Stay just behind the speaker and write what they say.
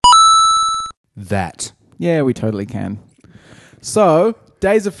that. Yeah, we totally can. So,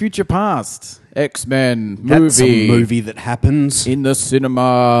 Days of Future Past, X-Men That's a movie movie that happens. in the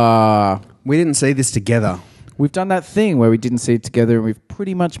cinema. We didn't see this together. We've done that thing where we didn't see it together and we've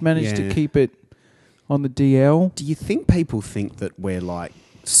pretty much managed to keep it on the DL. Do you think people think that we're like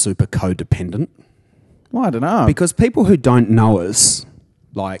super codependent? Well, I don't know. Because people who don't know us,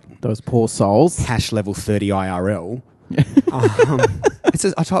 like those poor souls. hash level 30 IRL,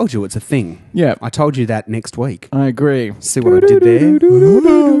 I told you it's a thing. Yeah. I told you that next week. I agree. See what I did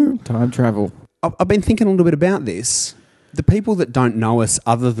there? Time travel. I've been thinking a little bit about this. The people that don't know us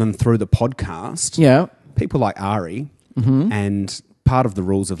other than through the podcast, Yeah. people like Ari, and part of the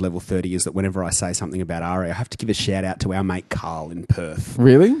rules of level 30 is that whenever I say something about Ari, I have to give a shout out to our mate Carl in Perth.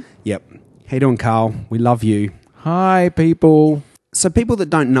 Really? Yep. How you doing, Carl? We love you. Hi, people. So people that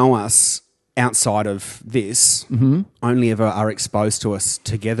don't know us outside of this only ever are exposed to us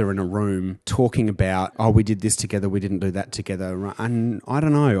together in a room talking about, oh, we did this together, we didn't do that together. And I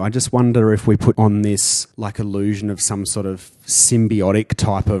don't know. I just wonder if we put on this like illusion of some sort of symbiotic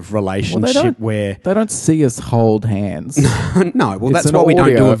type of relationship where... They don't see us hold hands. No, well, It's that's an why we don't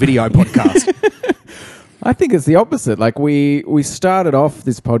do audio. a video podcast. I think it's the opposite. Like we started off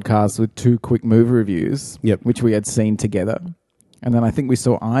this podcast with 2 quick movie reviews, which we had seen together. And then I think we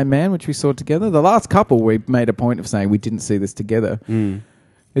saw Iron Man, which we saw together. The last couple, we made a point of saying we didn't see this together.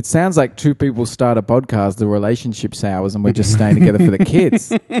 It sounds like 2 people start a podcast, the relationship sours, and we're just staying together for the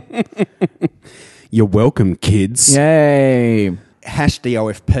kids. You're welcome, kids. Yay. Hash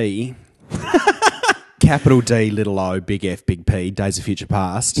DOFP. Capital D, little O, big F, big P, Days of Future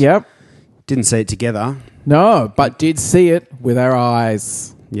Past. Yep. Didn't see it together. No, but did see it with our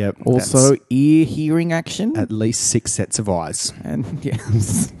eyes. Yep. Also, ear hearing action. At least 6 sets of eyes. And,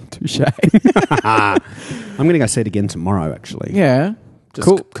 yes, touche. I'm going to go see it again tomorrow, actually. Yeah. Just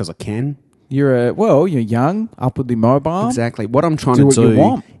cool. because I can. You're young, upwardly mobile. Exactly. What I'm trying Do to what you do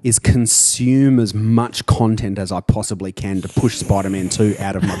want. is consume as much content as I possibly can to push Spider-Man 2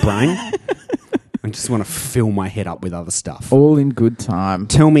 out of my brain. I just want to fill my head up with other stuff. All in good time.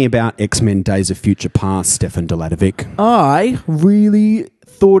 Tell me about X-Men Days of Future Past, Stefan Deladovic. I really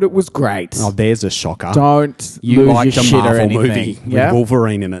thought it was great. Oh, there's a shocker. Don't You lose liked your a shit or Marvel anything. movie Yeah. with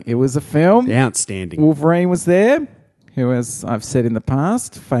Wolverine in it. It was a film. Outstanding. Wolverine was there, who, as I've said in the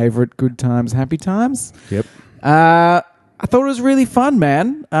past, favourite good times, happy times. Yep. I thought it was really fun,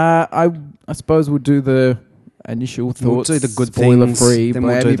 man. I suppose we'll do the initial thoughts. We'll do the good spoiler-free, things. Then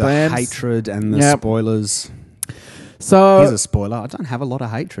we'll do the blabby-blams. hatred and the spoilers. So, Here's a spoiler. I don't have a lot of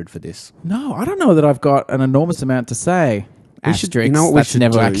hatred for this. no, I don't know that I've got an enormous amount to say. Asterix, you know what we that's should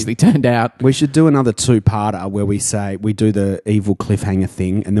never do? actually turned out. We should do another 2-parter where we do the evil cliffhanger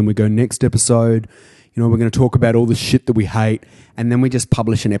thing, and then we go next episode. We're going to talk about all the shit that we hate, and then we just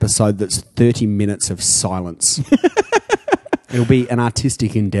publish an episode that's 30 minutes of silence. It'll be an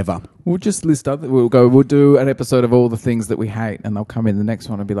artistic endeavour. We'll just list up. We'll do an episode of all the things that we hate, and they'll come in the next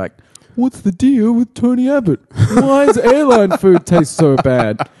one and be like, "What's the deal with Tony Abbott? Why does airline food taste so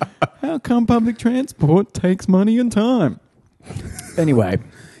bad? How come public transport takes money and time?" Anyway,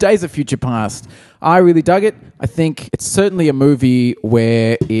 Days of Future Past. I really dug it. I think it's certainly a movie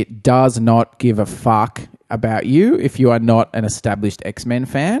where it does not give a fuck about you if you are not an established X-Men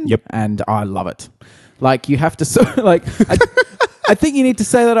fan. Yep. And I love it. Like, you have to... I think you need to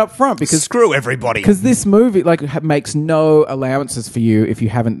say that up front because... Screw everybody. Because this movie makes no allowances for you if you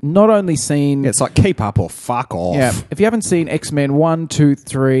haven't not only seen... It's like keep up or fuck off. Yeah, if you haven't seen X-Men 1, 2,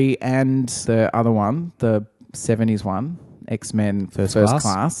 3 and the other one, the 70s one, X-Men First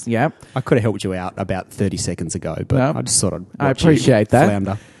Class. Yeah. I could have helped you out about 30 seconds ago, but No. I just sort of I appreciate that.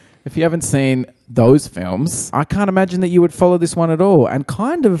 Flounder. If you haven't seen those films, I can't imagine that you would follow this one at all. And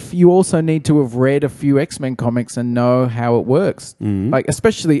kind of, you also need to have read a few X-Men comics and know how it works. Like,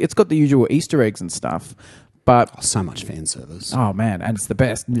 especially, it's got the usual Easter eggs and stuff. But So much fan service. oh man, and it's the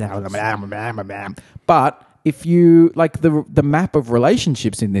best. But if you like the map of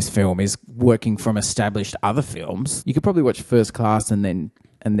relationships in this film is working from established other films, you could probably watch First Class and then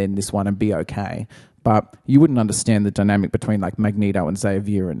this one and be okay. But you wouldn't understand the dynamic between like Magneto and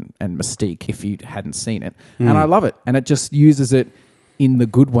Xavier and Mystique if you hadn't seen it. And I love it. And it just uses it in the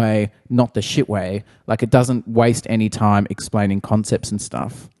good way, not the shit way. Like, it doesn't waste any time explaining concepts and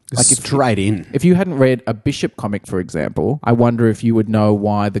stuff. Like, Straight in. If you hadn't read a Bishop comic, for example, I wonder if you would know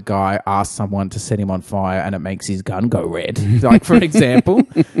why the guy asked someone to set him on fire and it makes his gun go red. Like, for an example.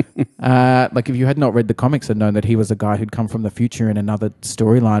 Like if you had not read the comics and known that he was a guy who'd come from the future in another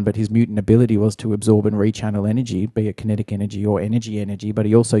storyline, but his mutant ability was to absorb and rechannel energy, be it kinetic energy or energy, but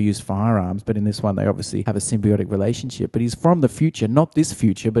he also used firearms. But in this one, they obviously have a symbiotic relationship. But he's from the future, not this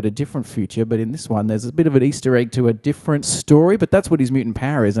future, but a different future. But in this one, there's a bit of an Easter egg to a different story, but that's what his mutant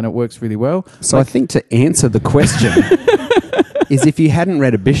power is, and it works really well. So I think to answer the question is if you hadn't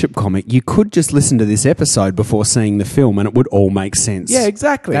read a Bishop comic, you could just listen to this episode before seeing the film and it would all make sense. Yeah,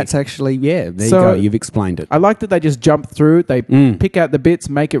 exactly. That's actually, there you go. You've explained it. I like that they just jump through. They pick out the bits,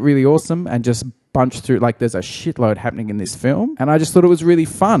 make it really awesome, and just bunch through. Like there's a shitload happening in this film, and I just thought it was really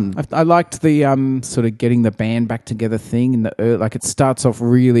fun. I liked the sort of getting the band back together thing in the like it starts off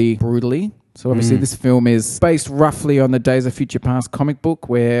really brutally. So obviously this film is based roughly on the Days of Future Past comic book,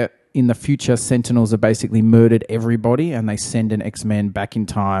 where in the future, Sentinels have basically murdered everybody, and they send an X-Men back in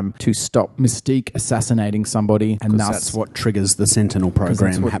time to stop Mystique assassinating somebody, and thus that's what triggers the Sentinel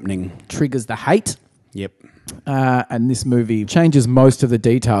program happening. Triggers the hate. Yep. And this movie changes most of the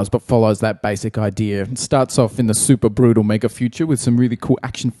details, but follows that basic idea. It starts off in the super brutal mega future with some really cool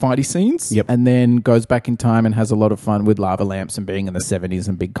action fighty scenes. Yep. And then goes back in time and has a lot of fun with lava lamps and being in the 70s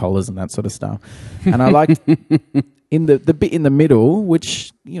and big collars and that sort of stuff. And I liked in the bit in the middle,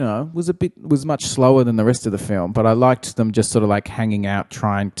 which, you know, was much slower than the rest of the film, but I liked them just sort of like hanging out,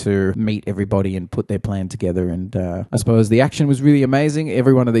 trying to meet everybody and put their plan together. And I suppose the action was really amazing.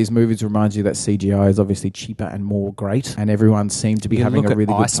 Every one of these movies reminds you that CGI is obviously cheaper and more great, and everyone seemed to be having a really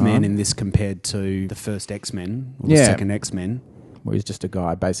good Iceman time. in this compared to the first X-Men, or the Yeah. second X-Men. Where he's just a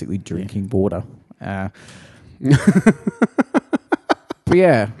guy basically drinking water. But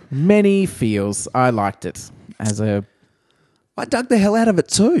yeah, many feels. I liked it I dug the hell out of it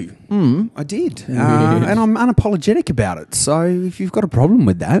too. I did. And I'm unapologetic about it. So if you've got a problem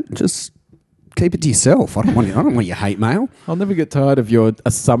with that, just keep it to yourself. I don't want your hate mail. I'll never get tired of your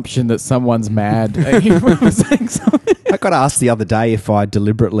assumption that someone's mad at you for saying something. I got asked the other day if I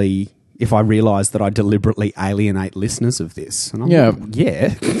realised that I deliberately alienate listeners of this. And I'm like,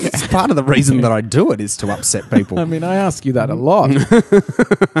 yeah. It's part of the reason that I do it is to upset people. I mean, I ask you that a lot.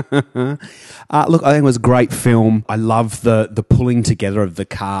 Look, I think it was a great film. I love the pulling together of the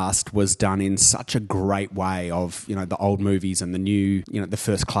cast was done in such a great way of, you know, the old movies and the new, you know, the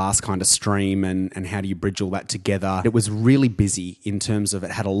First Class kind of stream and how do you bridge all that together. It was really busy in terms of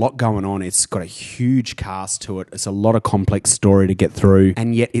it had a lot going on. It's got a huge cast to it. It's a lot of complex story to get through,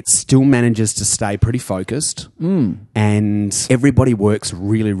 and yet it still manages to stay pretty focused. And everybody works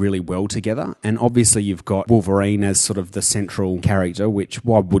really, really well together. And obviously you've got Wolverine as sort of the central character, which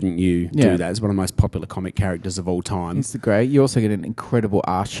why wouldn't you do that? It's one of the most popular comic characters of all time. It's great. You also get an incredible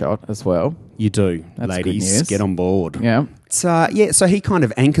art shot as well. You do. That's ladies, good news. get on board. Yeah. So he kind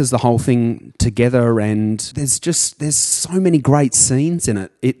of anchors the whole thing together, and there's so many great scenes in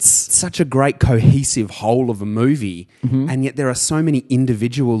it. It's such a great cohesive whole of a movie, and yet there are so many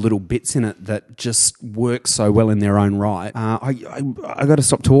individual little bits in it that just work so well in their own right. I got to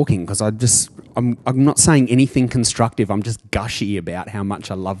stop talking because I'm not saying anything constructive. I'm just gushy about how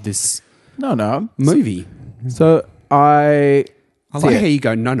much I love this movie. So I like how you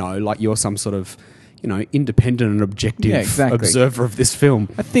go, no, like you're some sort of, you know, independent and objective observer of this film.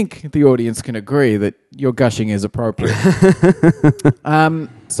 I think the audience can agree that your gushing is appropriate.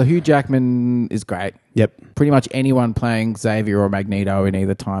 So Hugh Jackman is great. Yep. Pretty much anyone playing Xavier or Magneto in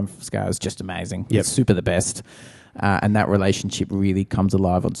either time scale is just amazing. Yep. It's super the best. And that relationship really comes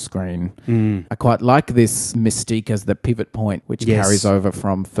alive on screen. I quite like this Mystique as the pivot point, which carries over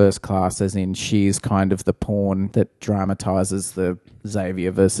from First Class, as in she's kind of the pawn that dramatizes the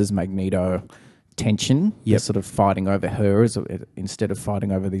Xavier versus Magneto tension. They're sort of fighting over her instead of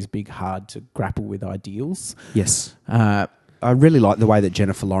fighting over these big, hard to grapple with ideals. Yes. I really like the way that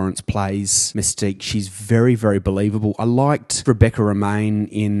Jennifer Lawrence plays Mystique. She's very, very believable. I liked Rebecca Romijn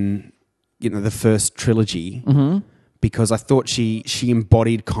in, you know, the first trilogy because I thought she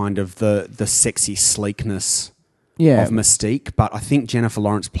embodied kind of the sexy sleekness of Mystique. But I think Jennifer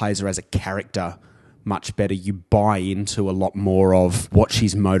Lawrence plays her as a character much better. You buy into a lot more of what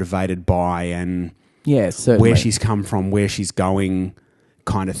she's motivated by and where she's come from, where she's going,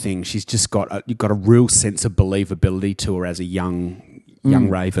 kind of thing. She's just you've got a real sense of believability to her as a young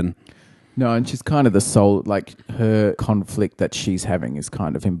Raven. No, and she's kind of the soul, like her conflict that she's having is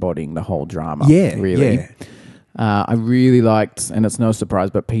kind of embodying the whole drama. Yeah, really. Yeah. I really liked, and it's no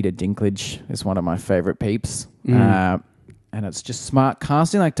surprise, but Peter Dinklage is one of my favourite peeps. And it's just smart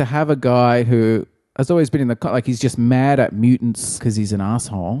casting, like to have a guy who has always been like he's just mad at mutants because he's an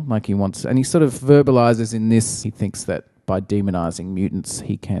asshole. Like he wants, and he sort of verbalizes in this, he thinks that by demonizing mutants,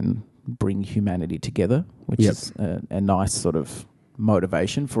 he can bring humanity together, which is a nice sort of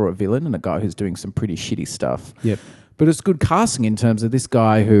motivation for a villain and a guy who's doing some pretty shitty stuff. Yep. But it's good casting in terms of this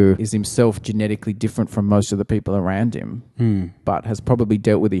guy who is himself genetically different from most of the people around him, but has probably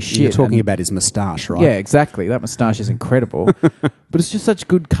dealt with his shit. You're talking about his moustache, right? Yeah, exactly. That moustache is incredible. But it's just such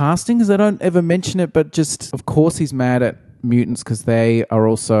good casting because they don't ever mention it, but just, of course, he's mad at mutants because they are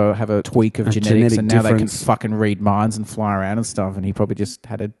also have a tweak of genetics and now difference. they can fucking read minds and fly around and stuff, and he probably just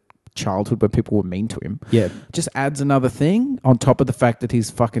had a childhood where people were mean to him. Yeah. Just adds another thing on top of the fact that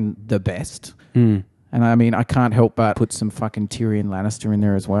he's fucking the best. And I mean, I can't help but put some fucking Tyrion Lannister in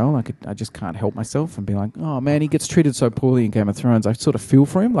there as well. I just can't help myself and be like, oh man, he gets treated so poorly in Game of Thrones. I sort of feel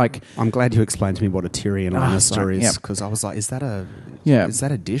for him. Like, I'm glad you explained to me what a Tyrion Lannister right, is, because I was like, is that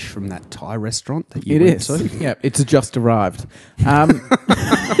a dish from that Thai restaurant that you it went is. to? Yeah, it's just arrived.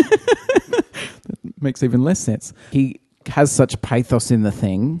 Makes even less sense. He has such pathos in the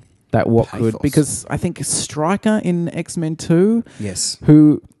thing that because I think Stryker in X-Men 2, Yes.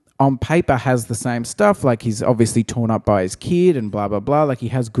 who on paper has the same stuff, like he's obviously torn up by his kid and blah, blah, blah. Like he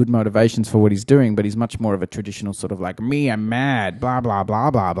has good motivations for what he's doing, but he's much more of a traditional sort of like, me, I'm mad, blah, blah,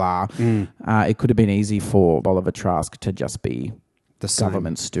 blah, blah, blah. It could have been easy for Oliver Trask to just be The same.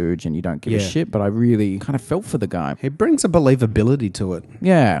 government stooge and you don't give a shit, but I really kind of felt for the guy. It brings a believability to it.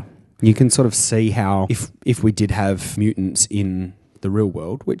 Yeah. You can sort of see how if we did have mutants in the real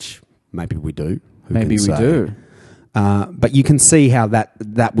world, which maybe we do. Maybe we do. But you can see how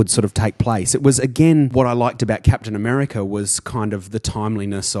that would sort of take place. It was, again, what I liked about Captain America was kind of the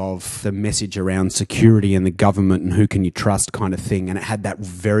timeliness of the message around security and the government and who can you trust kind of thing. And it had that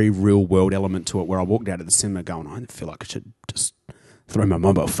very real world element to it where I walked out of the cinema going, I feel like I should just throw my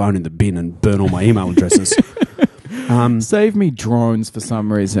mobile phone in the bin and burn all my email addresses. Save me drones for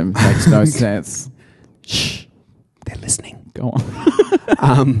some reason. Makes no sense. Shh, they're listening. Go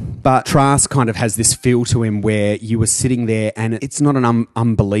on. But Trask kind of has this feel to him where you were sitting there and it's not an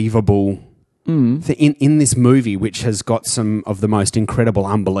unbelievable thing. In this movie, which has got some of the most incredible,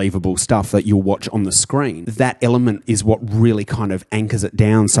 unbelievable stuff that you'll watch on the screen, that element is what really kind of anchors it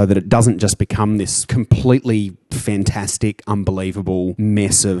down so that it doesn't just become this completely fantastic, unbelievable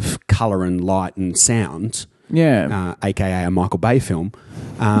mess of colour and light and sound. Yeah. AKA a Michael Bay film.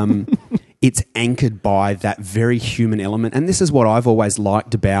 It's anchored by that very human element. And this is what I've always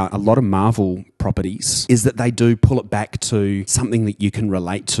liked about a lot of Marvel properties, is that they do pull it back to something that you can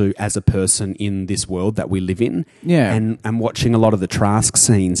relate to as a person in this world that we live in. Yeah. And watching a lot of the Trask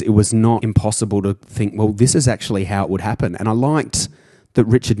scenes, it was not impossible to think, well, this is actually how it would happen. And I liked that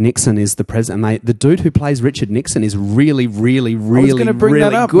Richard Nixon is the president. The dude who plays Richard Nixon is really, really, really, I was going to bring really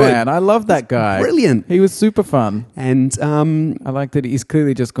that up, good. man. I love that guy. Brilliant. He was super fun. And I like that he's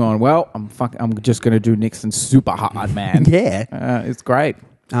clearly just gone, well, I'm just going to do Nixon super hard, man. yeah. It's great.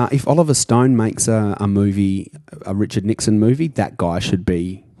 If Oliver Stone makes a movie, a Richard Nixon movie, that guy should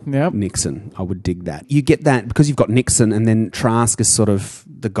be Nixon. I would dig that. You get that because you've got Nixon and then Trask is sort of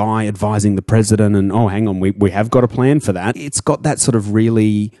the guy advising the president and, oh, hang on, we have got a plan for that. It's got that sort of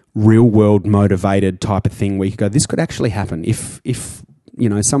really real world motivated type of thing where you go, this could actually happen. If you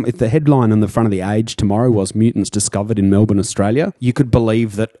know, if the headline on the front of the Age tomorrow was mutants discovered in Melbourne, Australia, you could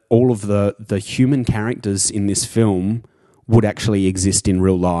believe that all of the human characters in this film would actually exist in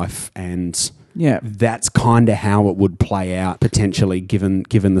real life, and that's kind of how it would play out potentially given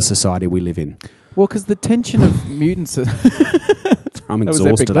the society we live in. Well, because the tension of mutants... I'm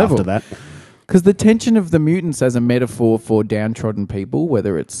exhausted after that. Because the tension of the mutants as a metaphor for downtrodden people,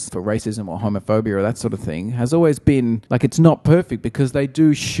 whether it's for racism or homophobia or that sort of thing, has always been, like, it's not perfect because they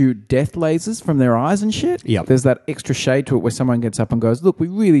do shoot death lasers from their eyes and shit. Yep. There's that extra shade to it where someone gets up and goes, look, we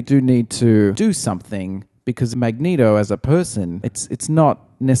really do need to do something because Magneto as a person, it's not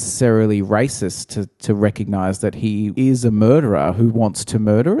necessarily racist to recognize that he is a murderer who wants to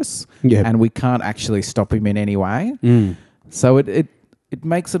murder us, and we can't actually stop him in any way. So it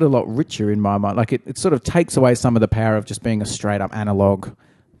makes it a lot richer in my mind. Like it sort of takes away some of the power of just being a straight up analog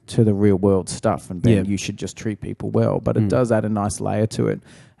to the real world stuff and then you should just treat people well. But it does add a nice layer to it.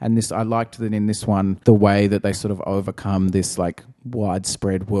 And I liked that in this one, the way that they sort of overcome this like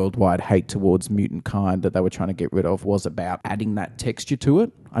widespread worldwide hate towards mutant kind that they were trying to get rid of was about adding that texture to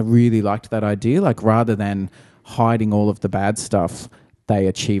it. I really liked that idea. Like rather than hiding all of the bad stuff, they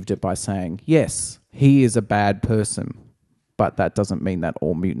achieved it by saying, yes, he is a bad person, but that doesn't mean that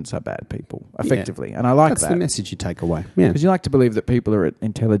all mutants are bad people, effectively. Yeah. And I like that. That's the message you take away. Yeah. Because you like to believe that people are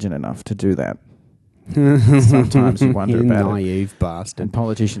intelligent enough to do that. Sometimes you wonder about naive bastard. And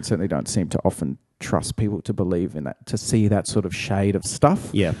politicians certainly don't seem to often trust people to believe in that, to see that sort of shade of stuff.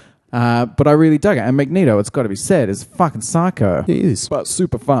 Yeah. But I really dug it. And Magneto, it's got to be said, is fucking psycho. He is. But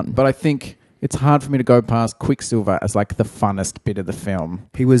super fun. But I think It's hard for me to go past Quicksilver as like the funnest bit of the film.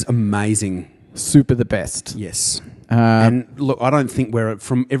 He was amazing. Super the best. Yes. And look, I don't think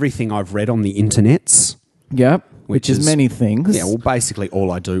from everything I've read on the internets. Yep. Which is many things. Yeah, well, basically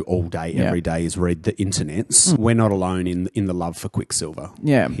all I do all day, every day is read the internets. We're not alone in the love for Quicksilver.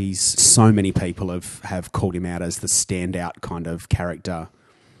 Yeah. So many people have called him out as the standout kind of character.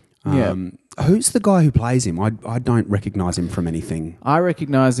 Who's the guy who plays him? I don't recognise him from anything. I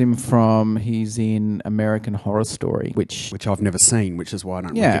recognise him from he's in American Horror Story, which I've never seen, which is why I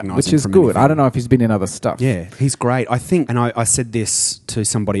don't recognise him from which is good. anything. I don't know if he's been in other stuff. Yeah, he's great. I think, and I said this to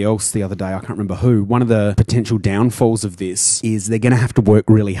somebody else the other day, I can't remember who, one of the potential downfalls of this is they're going to have to work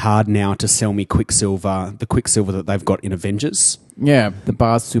really hard now to sell me Quicksilver, the Quicksilver that they've got in Avengers. Yeah, the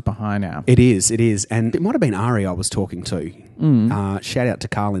bar's super high now. It is. And it might have been Ari I was talking to. Shout out to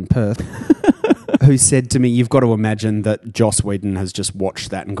Carl in Perth. Who said to me, you've got to imagine that Joss Whedon has just watched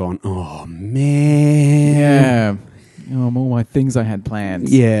that and gone, oh, man. Yeah. Oh, all my things I had planned.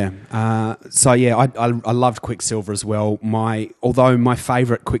 Yeah. I loved Quicksilver as well. Although my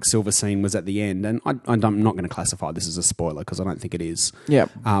favourite Quicksilver scene was at the end, and I'm not going to classify this as a spoiler because I don't think it is. Yeah.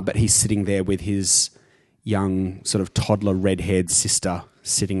 But he's sitting there with his young sort of toddler red-haired sister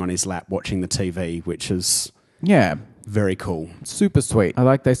sitting on his lap watching the TV, which is... Yeah. Very cool. Super sweet. I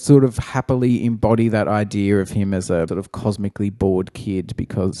like they sort of happily embody that idea of him as a sort of cosmically bored kid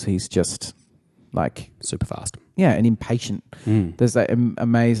because he's just like... Super fast. Yeah, and impatient. There's that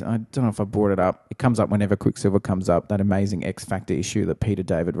amazing... I don't know if I brought it up. It comes up whenever Quicksilver comes up, that amazing X Factor issue that Peter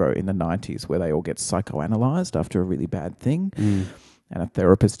David wrote in the 90s where they all get psychoanalyzed after a really bad thing. And a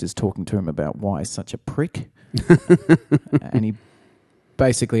therapist is talking to him about why he's such a prick. And he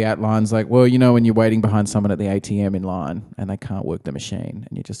basically outlines like, well, you know, when you're waiting behind someone at the ATM in line and they can't work the machine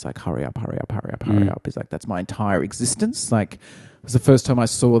and you're just like, hurry up. He's like, that's my entire existence. Like, it was the first time I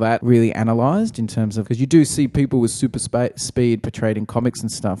saw that really analysed in terms of, because you do see people with super speed portrayed in comics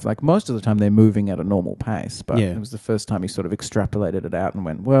and stuff. Like most of the time they're moving at a normal pace, but it was the first time he sort of extrapolated it out and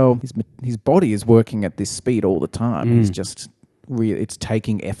went, well, his body is working at this speed all the time. He's just... it's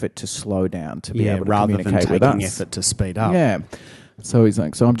taking effort to slow down to be able to communicate with us. Rather than taking effort to speed up. Yeah. So he's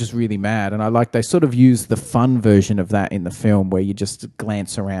like, so I'm just really mad. And I like, they sort of use the fun version of that in the film where you just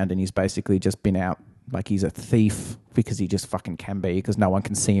glance around and he's basically just been out like he's a thief because he just fucking can be because no one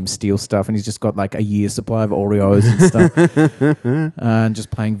can see him steal stuff and he's just got like a year's supply of Oreos and stuff and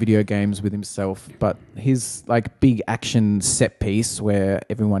just playing video games with himself. But his like big action set piece where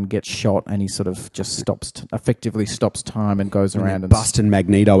everyone gets shot and he sort of just effectively stops time and goes around and busting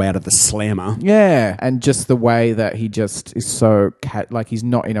Magneto out of the slammer. Yeah, and just the way that he just is so like he's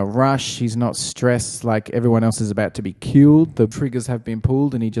not in a rush, he's not stressed, like everyone else is about to be killed, the triggers have been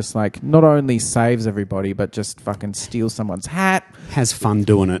pulled and he just like not only saves everybody but just fucking steals someone's hat. Has fun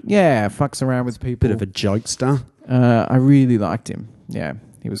doing it. Yeah, fucks around with people. Bit of a jokester. I really liked him. Yeah,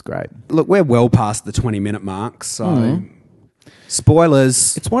 he was great. Look, we're well past the 20-minute mark, so...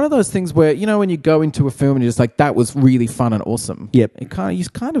 Spoilers. It's one of those things where, you know, when you go into a film and you're just like, that was really fun and awesome. Yep. You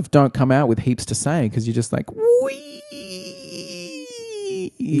kind of don't come out with heaps to say because you're just like, wee.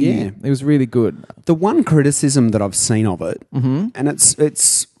 Yeah. It was really good. The one criticism that I've seen of it, and it's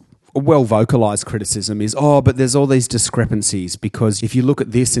a well-vocalised criticism, is, but there's all these discrepancies because if you look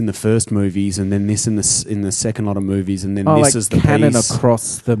at this in the first movies and then this in the second lot of movies and then this like is the canon piece.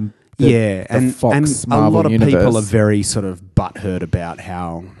 Across the and Fox a Marvel lot of universe. people are very sort of butthurt about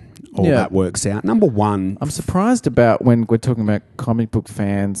how all that works out. Number one, I'm surprised about when we're talking about comic book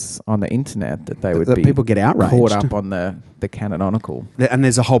fans on the internet that they would be people get outraged, caught up on the canonical. And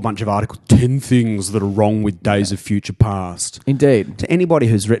there's a whole bunch of articles, 10 things that are wrong with Days of Future Past. Indeed. To anybody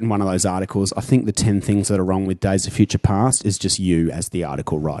who's written one of those articles, I think the 10 things that are wrong with Days of Future Past is just you as the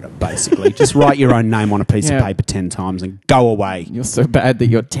article writer, basically. Just write your own name on a piece of paper 10 times and go away. You're so bad that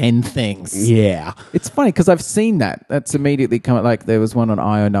you're 10 things. Yeah. It's funny because I've seen that. That's immediately come, like there was one on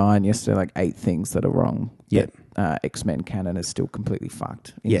IO9 yesterday, like 8 things that are wrong. Yeah. X-Men canon is still completely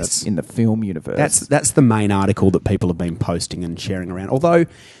fucked in the film universe. That's the main article that people have been posting and sharing around. Although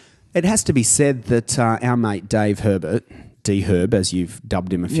it has to be said that our mate Dave Herbert, D-Herb, as you've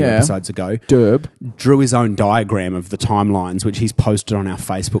dubbed him a few episodes ago, drew his own diagram of the timelines, which he's posted on our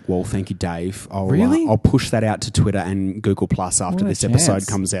Facebook wall. Thank you, Dave. I'll push that out to Twitter and Google Plus after this episode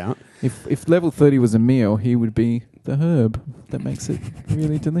comes out. If Level 30 was a meal, he would be the herb that makes it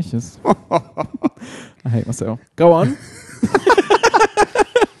really delicious. I hate myself. Go on.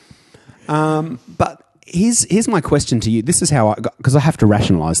 But here's my question to you. This is how because I have to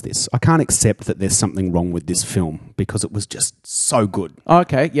rationalise this. I can't accept that there's something wrong with this film because it was just so good.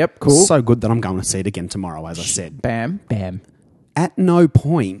 Okay, yep, cool. So good that I'm going to see it again tomorrow, as I said. Bam, bam. At no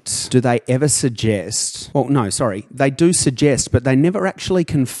point do they ever suggest... Well, no, sorry. They do suggest, but they never actually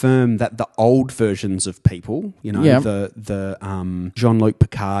confirm that the old versions of people, the Jean-Luc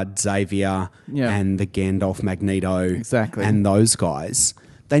Picard, Xavier, and the Gandalf Magneto, and those guys...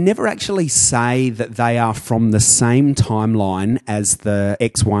 They never actually say that they are from the same timeline as the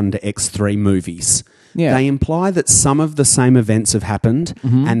X1 to X3 movies. Yeah. They imply that some of the same events have happened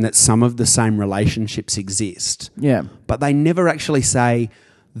and that some of the same relationships exist. Yeah. But they never actually say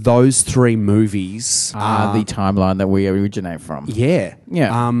those three movies are the timeline that we originate from. Yeah.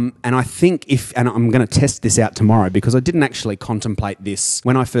 Yeah. And I think and I'm going to test this out tomorrow because I didn't actually contemplate this.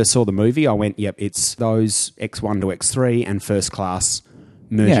 When I first saw the movie, I went, yep, it's those X1 to X3 and First Class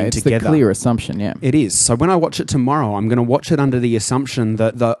merging it's together. The clear assumption, yeah. It is. So when I watch it tomorrow, I'm going to watch it under the assumption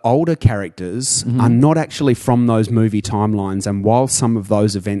that the older characters are not actually from those movie timelines, and while some of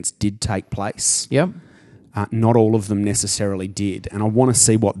those events did take place, not all of them necessarily did. And I want to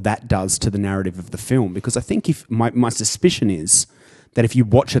see what that does to the narrative of the film, because I think if my suspicion is that if you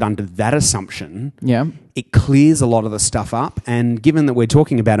watch it under that assumption, it clears a lot of the stuff up. And given that we're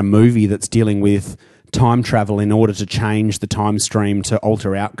talking about a movie that's dealing with time travel in order to change the time stream to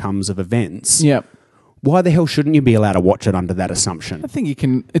alter outcomes of events. Yeah. Why the hell shouldn't you be allowed to watch it under that assumption? I think you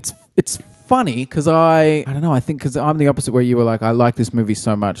can. It's funny because I don't know. I think because I'm the opposite where you were like, I like this movie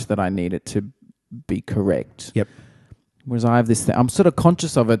so much that I need it to be correct. Yep. Whereas I have this thing, I'm sort of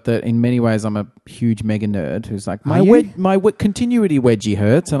conscious of it that in many ways I'm a huge mega nerd who's like, my continuity wedgie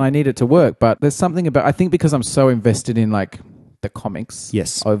hurts and I need it to work. But there's something about, I think because I'm so invested in like the comics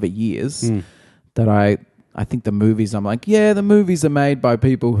over years, that I think the movies, I'm like, the movies are made by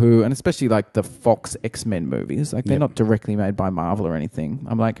people who, and especially like the Fox X-Men movies, like they're not directly made by Marvel or anything.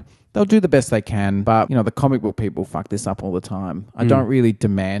 I'm like, they'll do the best they can, but the comic book people fuck this up all the time. I don't really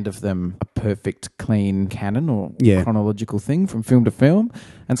demand of them a perfect, clean canon or chronological thing from film to film.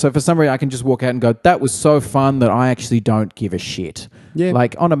 And so for some reason I can just walk out and go, that was so fun that I actually don't give a shit. Yeah.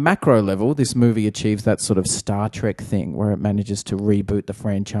 Like on a macro level, this movie achieves that sort of Star Trek thing where it manages to reboot the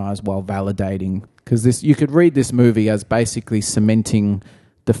franchise while validating, because you could read this movie as basically cementing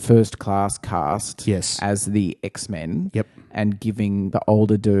the First Class cast as the X-Men and giving the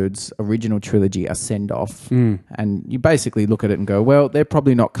older dudes' original trilogy a send-off. And you basically look at it and go, well, they're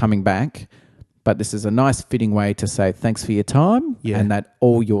probably not coming back, but this is a nice fitting way to say thanks for your time and that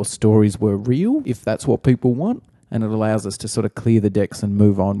all your stories were real, if that's what people want. And it allows us to sort of clear the decks and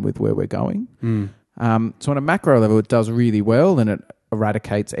move on with where we're going. So on a macro level, it does really well, and it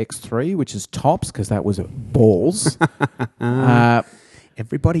eradicates X3, which is tops, because that was balls.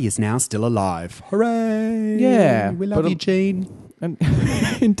 Everybody is now still alive. Hooray! Yeah. We love you, Gene. And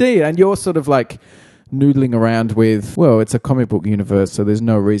indeed. And you're sort of like noodling around with, well, it's a comic book universe, so there's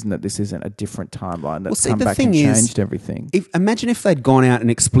no reason that this isn't a different timeline that's come back and changed everything. Imagine if they'd gone out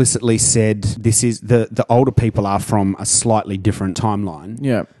and explicitly said this is the older people are from a slightly different timeline.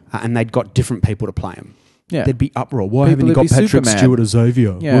 Yeah. And they'd got different people to play them. Yeah. There'd be uproar. Why haven't you got Patrick Stewart as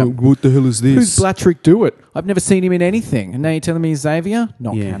Xavier? Yeah. What the hell is this? Who's Blattrick Dewitt? I've never seen him in anything. And now you're telling me he's Xavier?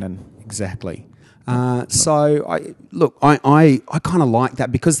 Not canon. Exactly. So I kind of like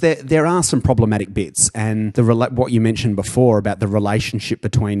that, because there are some problematic bits, and what you mentioned before about the relationship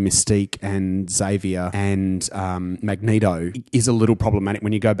between Mystique and Xavier and Magneto is a little problematic.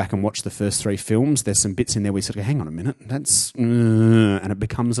 When you go back and watch the first three films, there's some bits in there where you sort of go, hang on a minute, that's and it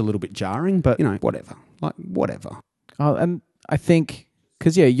becomes a little bit jarring, but whatever. Oh, and I think,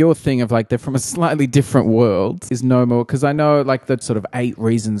 because, your thing of like they're from a slightly different world is no more, because I know like the sort of 8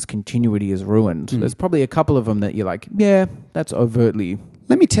 reasons continuity is ruined. There's probably a couple of them that you're like, that's overtly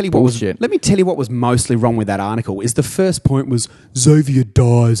Let me tell you what was mostly wrong with that article. Is the first point was Xavier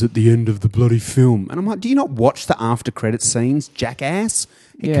dies at the end of the bloody film. And I'm like, do you not watch the after credits scenes, jackass?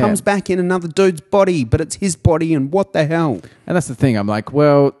 He comes back in another dude's body, but it's his body, and what the hell? And that's the thing. I'm like,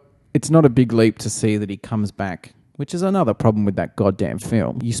 well, it's not a big leap to see that he comes back, which is another problem with that goddamn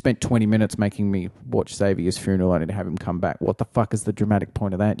film. You spent 20 minutes making me watch Xavier's funeral only to have him come back. What the fuck is the dramatic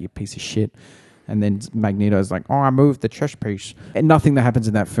point of that, you piece of shit? And then Magneto's like, I moved the chess piece. And nothing that happens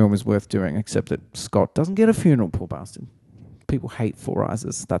in that film is worth doing, except that Scott doesn't get a funeral, poor bastard. People hate Four Eyes.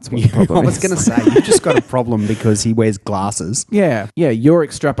 That's what the problem is. I was going to say, you've just got a problem because he wears glasses. Yeah. Your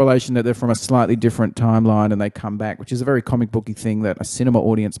extrapolation that they're from a slightly different timeline and they come back, which is a very comic booky thing that a cinema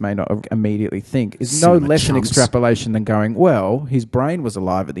audience may not immediately think, is Cinema no less an chumps. extrapolation than going, well, his brain was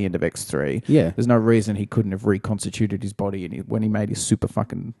alive at the end of X3. Yeah. There's no reason he couldn't have reconstituted his body when he made his super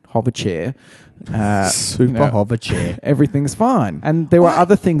fucking hover chair. Hover chair. Everything's fine. And there were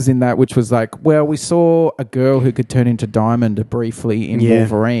other things in that which was like, well, we saw a girl who could turn into Diamond briefly in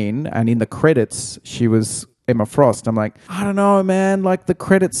Wolverine, and in the credits she was Emma Frost. I'm like, I don't know, man. Like the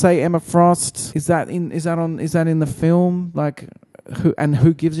credits say Emma Frost. Is that in the film? Like,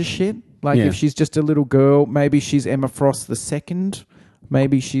 who gives a shit? Like, if she's just a little girl, maybe she's Emma Frost the second.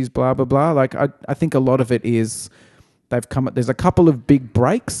 Maybe she's blah blah blah. Like, I think a lot of it is there's a couple of big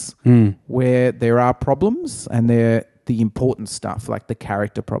breaks where there are problems, and they're the important stuff, like the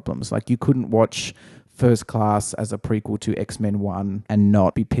character problems. Like, you couldn't watch First Class as a prequel to X-Men 1 and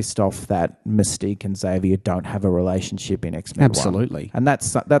not be pissed off that Mystique and Xavier don't have a relationship in X-Men 1. Absolutely. And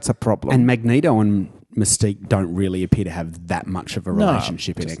that's a problem. And Magneto and Mystique don't really appear to have that much of a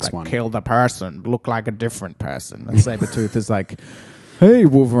relationship in X1. Like, kill the person, look like a different person. And Sabretooth is like, hey,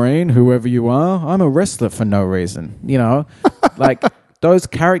 Wolverine, whoever you are, I'm a wrestler for no reason. You know? Like, those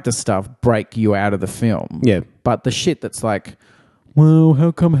character stuff break you out of the film. Yeah. But the shit that's like, well,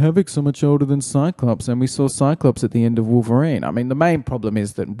 how come Havoc's so much older than Cyclops? And we saw Cyclops at the end of Wolverine. I mean, the main problem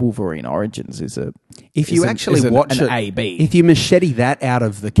is that Wolverine Origins is an AB. If you machete that out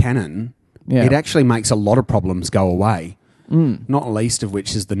of the canon, it actually makes a lot of problems go away. Not least of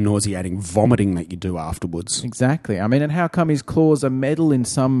which is the nauseating vomiting that you do afterwards. Exactly. I mean, and how come his claws are metal in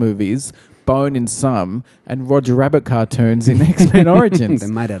some movies, bone in some, and Roger Rabbit cartoons in X-Men Origins? They're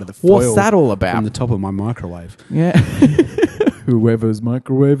made out of the foil. What's that all about? From the top of my microwave. Yeah. Whoever's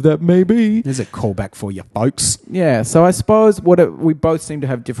microwave that may be. There's a callback for you, folks. Yeah, so I suppose we both seem to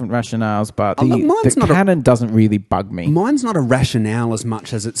have different rationales, but the canon doesn't really bug me. Mine's not a rationale as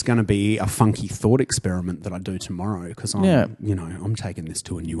much as it's going to be a funky thought experiment that I do tomorrow, because I'm taking this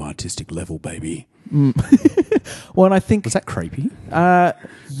to a new artistic level, baby. Well, and I think... Was that creepy?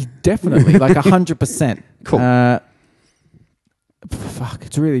 Definitely, like 100%. Cool. Fuck,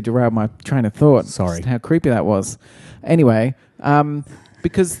 it's really derailed my train of thought. Sorry. Just how creepy that was. Anyway,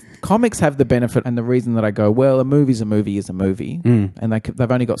 because comics have the benefit, and the reason that I go, well, a movie's a movie is a movie, and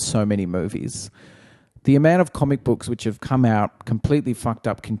they've only got so many movies. The amount of comic books which have come out completely fucked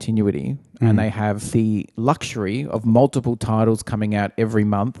up continuity, and they have the luxury of multiple titles coming out every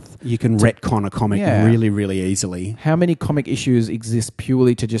month. You can retcon a comic really, really easily. How many comic issues exist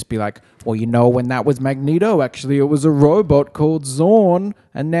purely to just be like, well, you know, when that was Magneto, actually it was a robot called Zorn,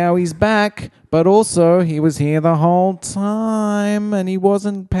 and now he's back, but also he was here the whole time, and he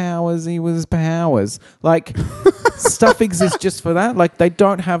wasn't Powers, he was Powers. Like, stuff exists just for that. Like, they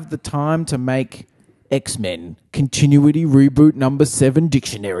don't have the time to make X-Men Continuity Reboot number 7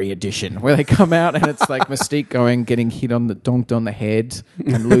 Dictionary Edition, where they come out and it's like Mystique getting donked on the head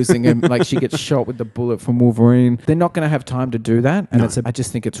and losing him, like she gets shot with the bullet from Wolverine. They're not going to have time to do that, and I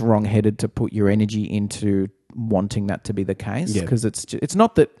just think it's wrong-headed to put your energy into wanting that to be the case, because it's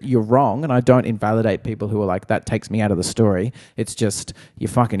not that you're wrong, and I don't invalidate people who are like, that takes me out of the story. It's just you're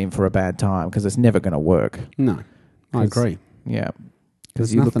fucking in for a bad time, because it's never going to work. No, I agree. Yeah.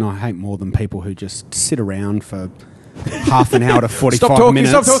 There's nothing I hate more than people who just sit around for half an hour to 45 minutes.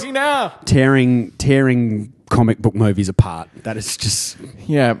 Stop talking now! Tearing comic book movies apart. That is just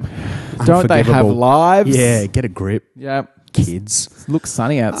Don't they have lives? Yeah, get a grip. Yeah. Kids. Look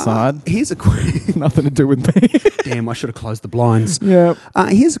sunny outside. Here's a question. Nothing to do with me. Damn, I should have closed the blinds. Yeah.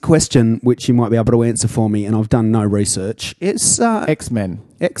 Here's a question which you might be able to answer for me, and I've done no research. It's X-Men.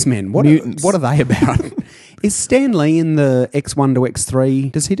 X-Men. What I don't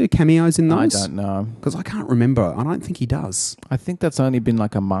know. Because I can't remember. I don't think he does. I think that's only been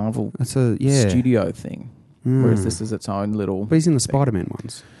like a Marvel studio thing. Whereas this is its own little... But he's in the Spider-Man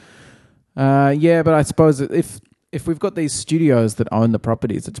ones. Yeah, but I suppose if we've got these studios that own the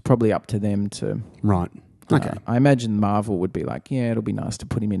properties, it's probably up to them to... Right. Okay. I imagine Marvel would be like, yeah, it'll be nice to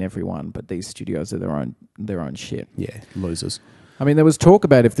put him in everyone, but these studios are their own shit. Yeah, losers. I mean, there was talk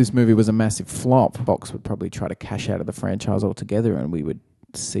about if this movie was a massive flop, Fox would probably try to cash out of the franchise altogether, and we would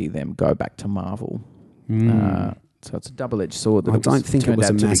see them go back to Marvel. So it's a double-edged sword. I don't think it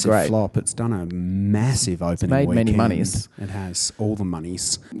was a massive flop. It's done a massive opening weekend. Made many monies. It has all the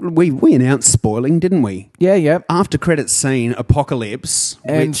monies. We announced spoiling, didn't we? Yeah. After credits scene, Apocalypse,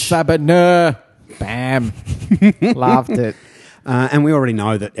 and Sabanur. Bam. Loved it. And we already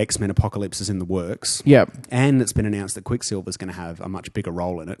know that X-Men Apocalypse is in the works. Yep. And it's been announced that Quicksilver's going to have a much bigger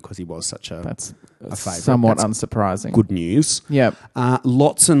role in it because he was such a favourite. Somewhat unsurprising. Good news. Yep.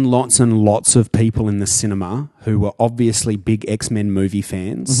 Lots and lots and lots of people in the cinema who were obviously big X-Men movie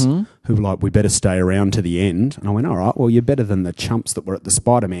fans who were like, we better stay around to the end. And I went, all right, well, you're better than the chumps that were at the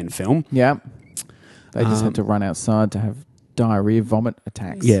Spider-Man film. Yep. They just had to run outside to have diarrhea, vomit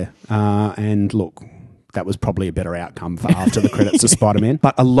attacks. Yeah. And look... That was probably a better outcome for after the credits of Spider-Man.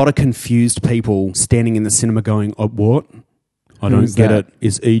 But a lot of confused people standing in the cinema going, oh, what? I don't get it.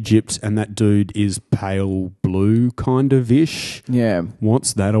 Is Egypt and that dude is pale blue kind of ish? Yeah.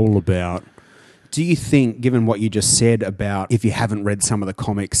 What's that all about? Do you think, given what you just said about if you haven't read some of the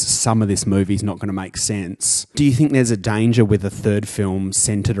comics, some of this movie's not going to make sense, do you think there's a danger with a third film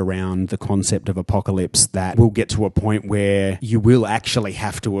centered around the concept of apocalypse that we'll get to a point where you will actually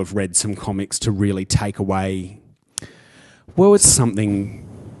have to have read some comics to really take away it's something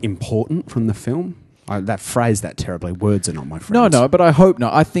important from the film? That phrased that terribly. Words are not my friends. No, but I hope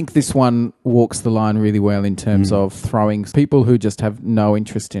not. I think this one walks the line really well in terms of throwing people who just have no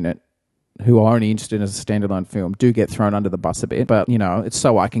interest in it, who are only interested in it as a standalone film, do get thrown under the bus a bit. But, it's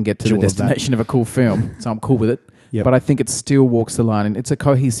so I can get to the destination of a cool film. So I'm cool with it. Yep. But I think it still walks the line, and it's a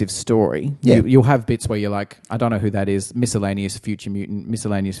cohesive story. Yeah. You'll have bits where you're like, I don't know who that is. Miscellaneous future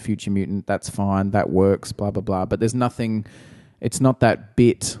mutant. That's fine. That works. Blah, blah, blah. But there's nothing... It's not that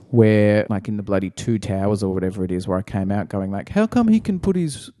bit where, like in the bloody Two Towers or whatever it is, where I came out going like, how come he can put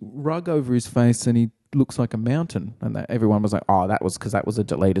his rug over his face and he looks like a mountain? And everyone was like, oh, that was because that was a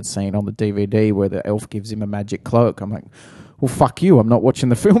deleted scene on the DVD where the elf gives him a magic cloak. I'm like, well, fuck you. I'm not watching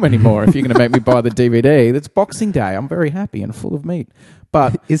the film anymore if you're going to make me buy the DVD. That's Boxing Day. I'm very happy and full of meat.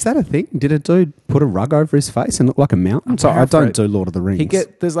 But is that a thing? Did a dude put a rug over his face and look like a mountain? So I don't do Lord of the Rings.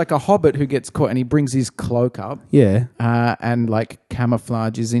 There's like a hobbit who gets caught and he brings his cloak up. Yeah. And like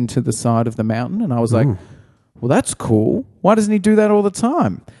camouflages into the side of the mountain. And I was like, well, that's cool. Why doesn't he do that all the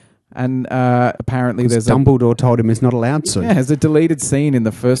time? And apparently Dumbledore told him he's not allowed to. Yeah, there's a deleted scene in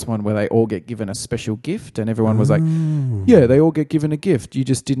the first one where they all get given a special gift and everyone was like, yeah, they all get given a gift. You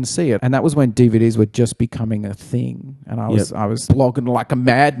just didn't see it. And that was when DVDs were just becoming a thing. And I was blogging like a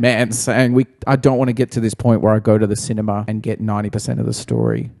madman saying, I don't want to get to this point where I go to the cinema and get 90% of the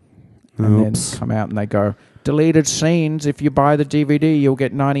story. And then come out and they go, deleted scenes. If you buy the DVD, you'll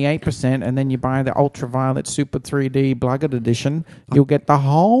get 98%. And then you buy the Ultraviolet Super 3D Blugget Edition, you'll get the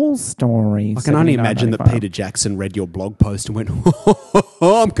whole story. I can only imagine that Peter Jackson read your blog post and went,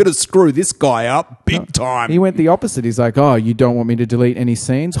 I'm going to screw this guy up big time. He went the opposite. He's like, oh, you don't want me to delete any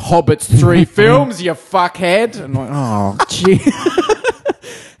scenes? Hobbits 3 films, you fuckhead. And I'm like, oh, gee.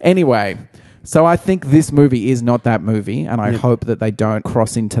 Anyway, so I think this movie is not that movie, and I hope that they don't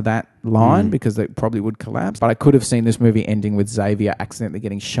cross into that line because it probably would collapse. But I could have seen this movie ending with Xavier accidentally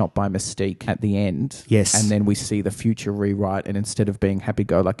getting shot by Mystique at the end. Yes. And then we see the future rewrite, and instead of being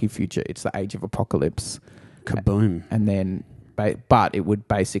happy-go-lucky future, it's the Age of Apocalypse. Kaboom. And then... But it would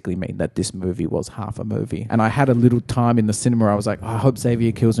basically mean that this movie was half a movie. And I had a little time in the cinema where I was like, I hope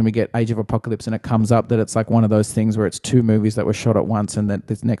Xavier kills and we get Age of Apocalypse, and it comes up that it's like one of those things where it's 2 movies that were shot at once and that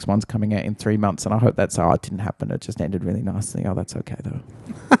this next one's coming out in 3 months. And I hope that's how it didn't happen. It just ended really nicely. Oh, that's okay though.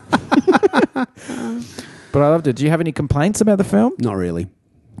 But I loved it. Do you have any complaints about the film? Not really.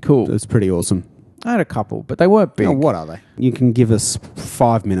 Cool. It was pretty awesome. I had a couple, but they weren't big. Oh, what are they? You can give us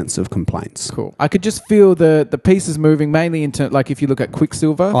 5 minutes of complaints. Cool. I could just feel the pieces moving, mainly into, like, if you look at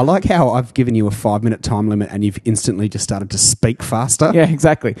Quicksilver. I like how I've given you a 5-minute time limit and you've instantly just started to speak faster. Yeah,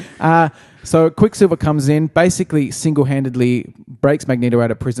 exactly. So Quicksilver comes in, basically single-handedly breaks Magneto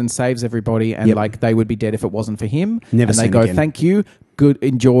out of prison, saves everybody, and like they would be dead if it wasn't for him. Never and seen they go, again. Thank you. Good.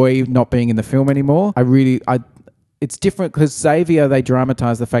 Enjoy not being in the film anymore. It's different because Xavier, they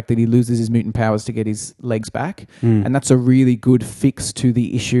dramatize the fact that he loses his mutant powers to get his legs back. And that's a really good fix to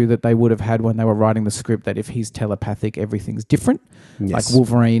the issue that they would have had when they were writing the script, that if he's telepathic, everything's different. Yes. Like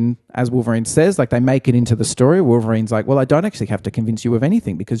Wolverine, as Wolverine says, like they make it into the story. Wolverine's like, well, I don't actually have to convince you of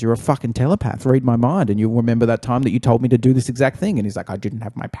anything because you're a fucking telepath. Read my mind and you'll remember that time that you told me to do this exact thing. And he's like, I didn't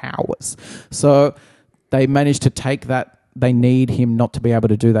have my powers. So they managed to take that. They need him not to be able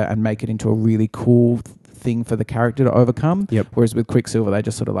to do that and make it into a really cool thing for the character to overcome. Yep. Whereas with Quicksilver, they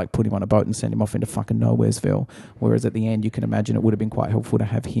just sort of like put him on a boat and send him off into fucking Nowheresville. Whereas at the end, you can imagine it would have been quite helpful to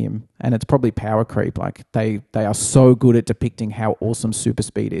have him. And it's probably power creep. Like they are so good at depicting how awesome super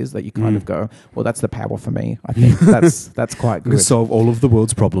speed is that you kind of go, well, that's the power for me. I think that's quite good. To solve all of the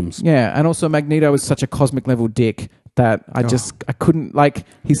world's problems. Yeah, and also Magneto is such a cosmic level dick that I couldn't, like,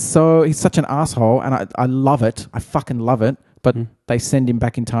 he's such an asshole, and I love it. I fucking love it. But they send him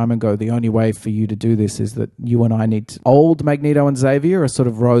back in time and go, the only way for you to do this is that you and I need to... Old Magneto and Xavier are sort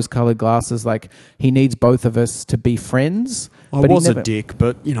of rose-coloured glasses. Like, he needs both of us to be friends. I was a dick,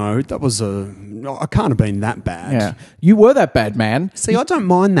 but, that was I can't have been that bad. Yeah. You were that bad, man. See, I don't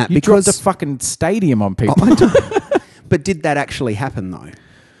mind that you because... dropped a fucking stadium on people. But did that actually happen, though?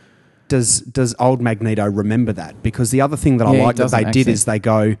 Does old Magneto remember that? Because the other thing that I like that they did is they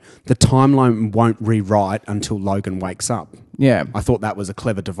go, the timeline won't rewrite until Logan wakes up. Yeah. I thought that was a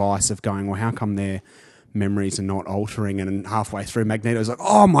clever device of going, well, how come their memories are not altering? And halfway through, Magneto's like,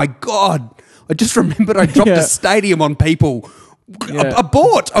 oh my God, I just remembered I dropped a stadium on people. Yeah.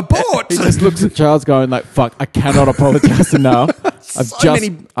 Abort! He just looks at Charles going like, fuck, I cannot apologise enough.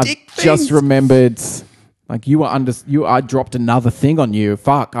 I've just remembered. Like I dropped another thing on you.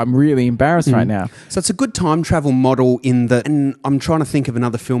 Fuck, I'm really embarrassed right now. So it's a good time travel model and I'm trying to think of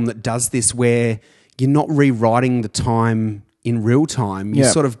another film that does this where you're not rewriting the time in real time. You're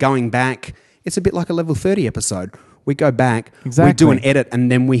sort of going back. It's a bit like a Level 30 episode. We go back, we do an edit,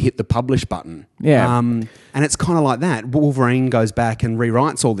 and then we hit the publish button. Yeah. And it's kind of like that. Wolverine goes back and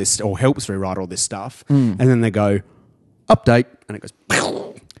rewrites all this, or helps rewrite all this stuff. And then they go, update, and it goes,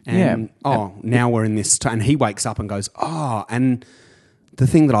 and now we're in this, and he wakes up and goes, and the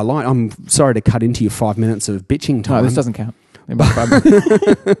thing that I like, I'm sorry to cut into your 5 minutes of bitching time. No, this doesn't count.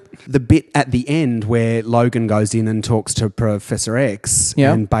 The bit at the end where Logan goes in and talks to Professor X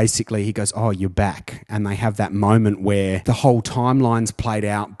and basically he goes, you're back. And they have that moment where the whole timeline's played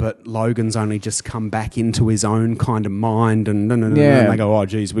out, but Logan's only just come back into his own kind of mind and they go,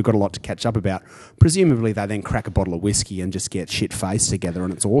 geez, we've got a lot to catch up about. Presumably they then crack a bottle of whiskey and just get shit-faced together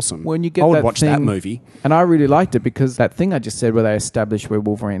and it's awesome. When you get I would watch that movie. And I really liked it because that thing I just said where they establish where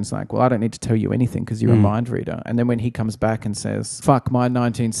Wolverine's like, well, I don't need to tell you anything because you're a mind reader. And then when he comes back and says, fuck, my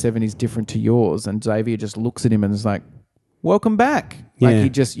 1970s different to yours, and Xavier just looks at him and is like, welcome back.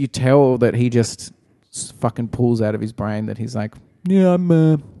 Like you tell that he just fucking pulls out of his brain that he's like,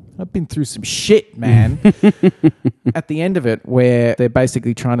 I've been through some shit, man. At the end of it, where they're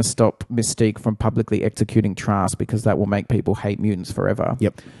basically trying to stop Mystique from publicly executing Trask because that will make people hate mutants forever.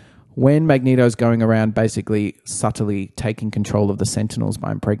 Yep. When Magneto's going around basically subtly taking control of the Sentinels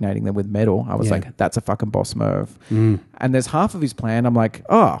by impregnating them with metal, I was like, that's a fucking boss move. And there's half of his plan, I'm like,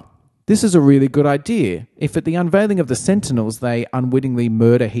 this is a really good idea. If at the unveiling of the Sentinels they unwittingly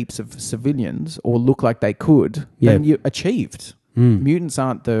murder heaps of civilians or look like they could, then you achieved. Mutants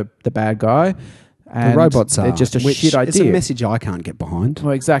aren't the bad guy. And the robots are. They're just a shit idea. It's a message I can't get behind.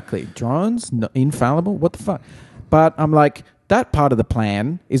 Well, exactly. Drones, infallible, what the fuck? But I'm like, that part of the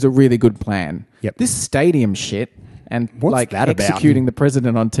plan is a really good plan. Yep. This stadium shit and what's that executing the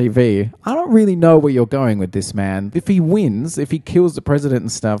president on TV, I don't really know where you're going with this, man. If he wins, if he kills the president and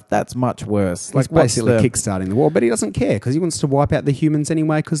stuff, that's much worse. He's basically kickstarting the war, but he doesn't care because he wants to wipe out the humans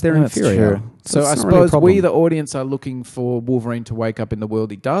anyway because they're inferior. True. So I suppose we, the audience, are looking for Wolverine to wake up in the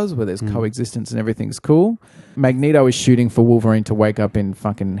world he does, where there's coexistence and everything's cool. Magneto is shooting for Wolverine to wake up in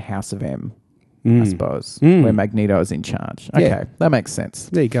fucking House of M. I suppose, where Magneto is in charge. Okay, that makes sense.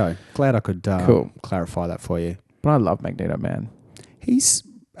 There you go. Glad I could clarify that for you. But I love Magneto, man. He's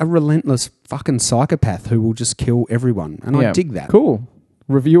a relentless fucking psychopath who will just kill everyone. And I dig that. Cool.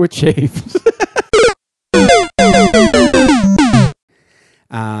 Review achieved.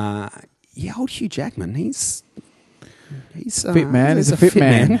 Old Hugh Jackman, he's fit man. He's a fit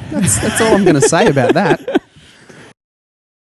man. That's all I'm going to say about that.